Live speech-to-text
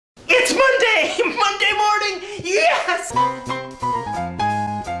Monday! Monday morning! Yes!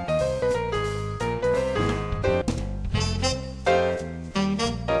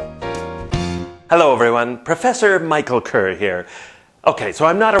 Hello everyone, Professor Michael Kerr here. Okay, so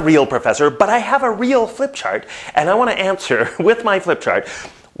I'm not a real professor, but I have a real flip chart, and I want to answer with my flip chart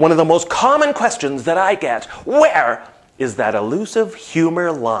one of the most common questions that I get. Where is that elusive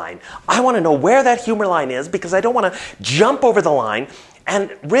humor line? I want to know where that humor line is because I don't want to jump over the line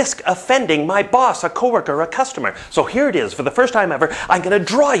and risk offending my boss, a coworker, a customer. So here it is. For the first time ever, I'm going to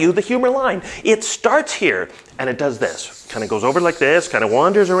draw you the humor line. It starts here, and it does this. Kind of goes over like this, kind of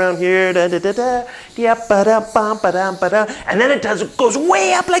wanders around here, and then it goes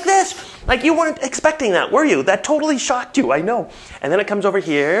way up like this. Like you weren't expecting that, were you? That totally shocked you, I know. And then it comes over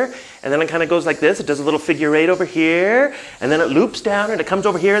here, and then it kind of goes like this. It does a little figure eight over here, and then it loops down, and it comes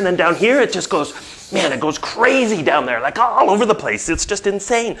over here, and then down here it just goes, man, it goes crazy down there, like all over the place. It's just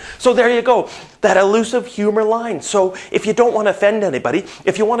insane. So there you go, that elusive humor line. So if you don't want to offend anybody,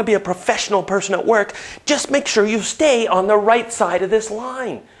 if you want to be a professional person at work, just make sure you stay on the right side of this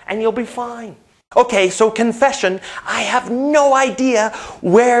line, and you'll be fine. Okay, so confession, I have no idea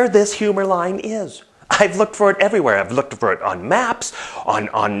where this humor line is. I've looked for it everywhere. I've looked for it on maps,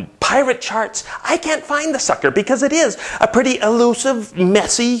 on pirate charts. I can't find the sucker because it is a pretty elusive,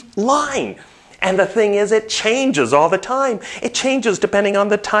 messy line. And the thing is, it changes all the time. It changes depending on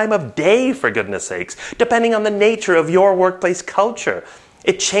the time of day, for goodness sakes, depending on the nature of your workplace culture.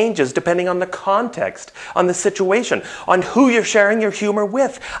 It changes depending on the context, on the situation, on who you're sharing your humor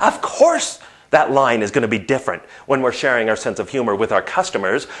with. Of course, that line is going to be different when we're sharing our sense of humor with our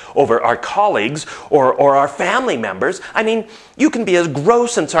customers, over our colleagues, or our family members. I mean, you can be as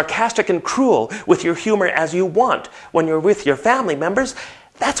gross and sarcastic and cruel with your humor as you want when you're with your family members.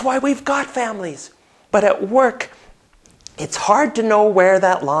 That's why we've got families. But at work, it's hard to know where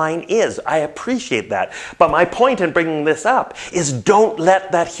that line is. I appreciate that. But my point in bringing this up is don't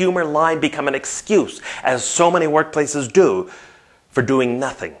let that humor line become an excuse, as so many workplaces do, for doing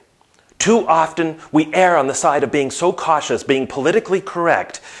nothing. Too often, we err on the side of being so cautious, being politically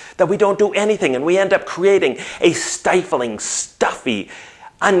correct, that we don't do anything, and we end up creating a stifling, stuffy,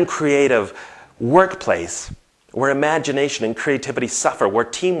 uncreative workplace where imagination and creativity suffer, where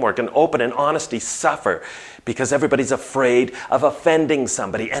teamwork and open and honesty suffer, because everybody's afraid of offending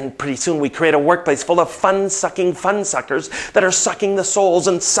somebody. And pretty soon we create a workplace full of fun-sucking fun-suckers that are sucking the souls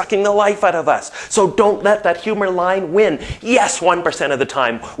and sucking the life out of us. So don't let that humor line win. Yes, 1% of the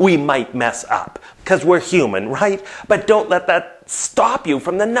time we might mess up, because we're human, right? But don't let that stop you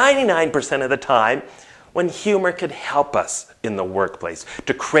from the 99% of the time when humor could help us in the workplace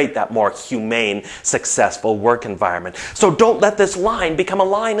to create that more humane, successful work environment. So don't let this line become a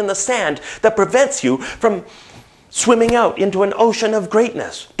line in the sand that prevents you from swimming out into an ocean of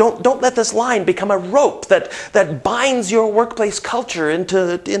greatness. Don't let this line become a rope that binds your workplace culture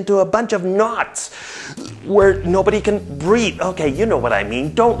into a bunch of knots where nobody can breathe. Okay, you know what I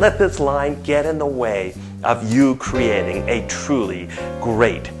mean. Don't let this line get in the way of you creating a truly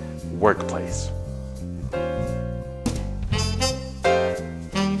great workplace.